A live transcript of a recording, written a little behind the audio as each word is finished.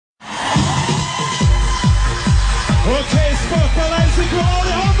Okay, spotlights, ik wil al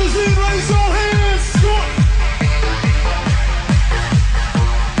die handen zien, raise your hands.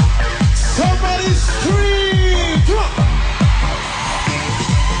 Somebody scream, come on.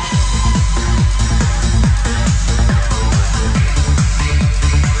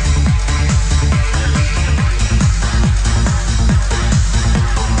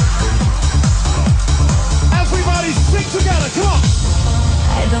 Everybody sing together, come on.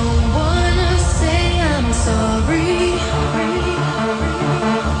 I don't wanna say I'm sorry,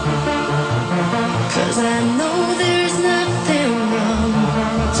 'cause I know there's nothing wrong.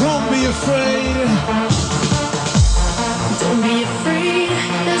 Don't be afraid. Don't be afraid,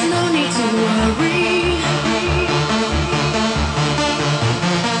 there's no need to worry,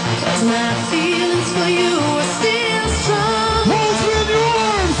 'cause my feelings for you are still strong. Hold me in your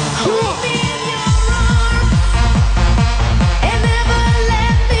arms. Hold me in your arms and never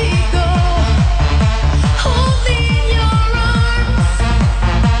let me go. Hold me in your arms,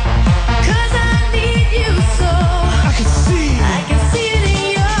 'cause I need you so. I can see. I can see it in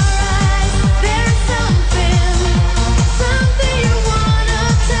your eyes. There's something you wanna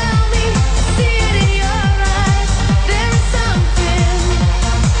tell me. See it in your eyes. There's something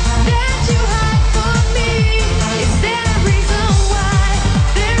that you hide from me. Is there a reason why?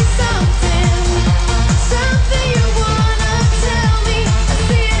 There's something you wanna tell me. I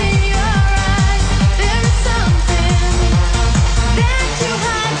see it in your eyes. There's something that you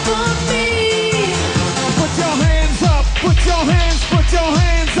hide from me. Put your hands up, put your hands, put your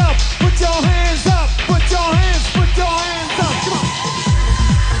hands up, put your hands up, put your hands, put your hands up. Come on.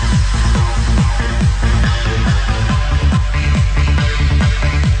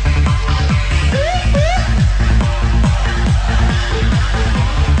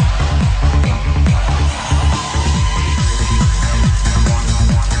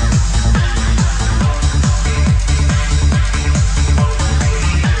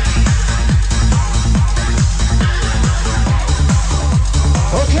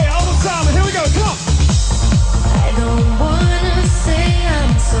 Okay, all the time, here we go, come on. I don't wanna say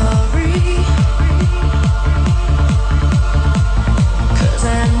I'm sorry, 'cause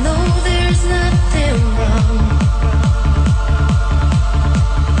I know there's nothing wrong.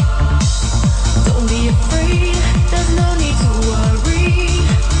 Don't be afraid, there's no need to worry,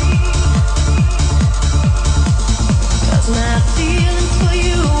 'cause my feelings for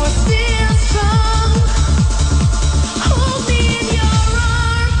you are still strong. Hold me in your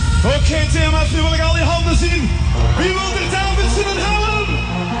arms. Oké, thema's, nu wil ik al die handen zien. Wie wil er Davidson houden?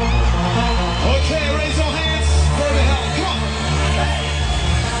 Oké, raise your hands for the help, come on.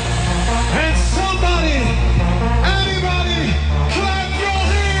 And somebody, anybody, clap your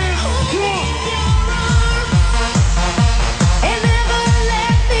hands, come on. And never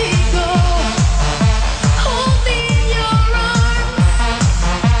let me go. Hold me in your arms,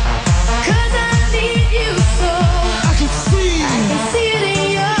 'cause I need you so. I can see. I can see it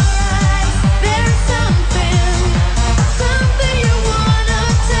in your eyes. There's something you wanna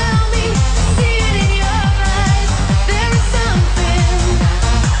tell me. See it in your eyes. There's something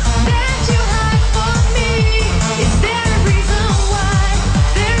that you hide from me. Is there a reason why?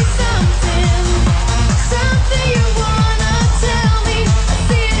 There's something you wanna tell me. I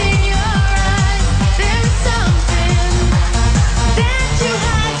see it in your eyes. There's something that you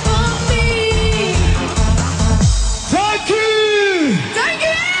hide from me. Dank u. Thank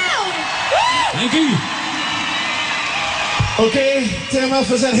you! Dank u. Oké, thema's,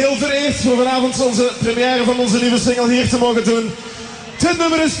 we zijn heel vereerd voor vanavond onze première van onze nieuwe single hier te mogen doen. Dit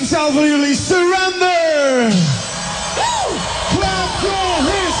nummer is speciaal voor jullie, Surrender! Clap your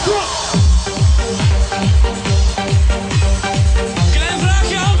hands, come on. Klein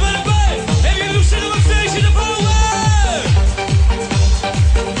vraagje, hand bij de bij. Hebben jullie nog zin om een feestje te bouwen?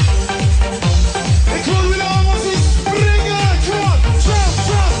 Ik wil jullie allemaal zien springen, come on. Jump,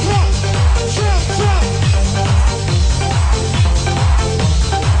 jump, come on. Jump, jump.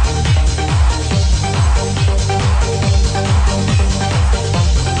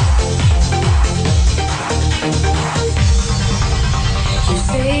 You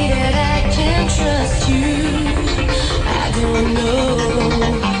say that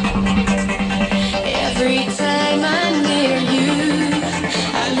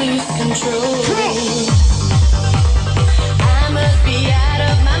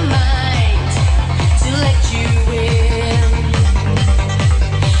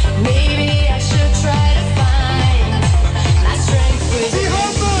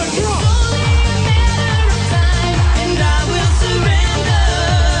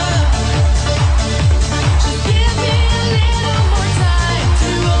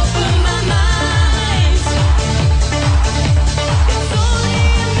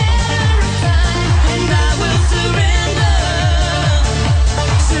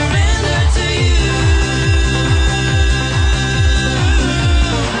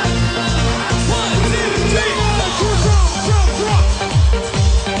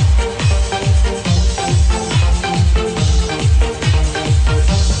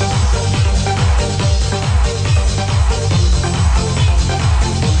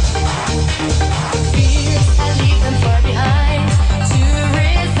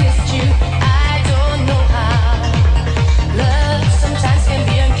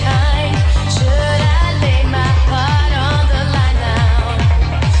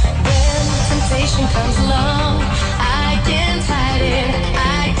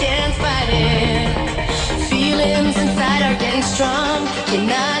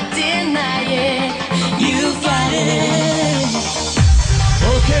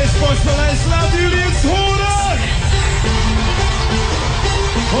vaste lijst, laten jullie eens horen.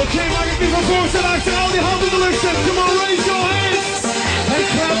 Oké, mag ik nu van voor en achter al die handen in de lucht zetten. Come on, raise your hands. And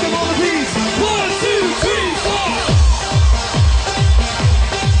clap them on the beat. 1,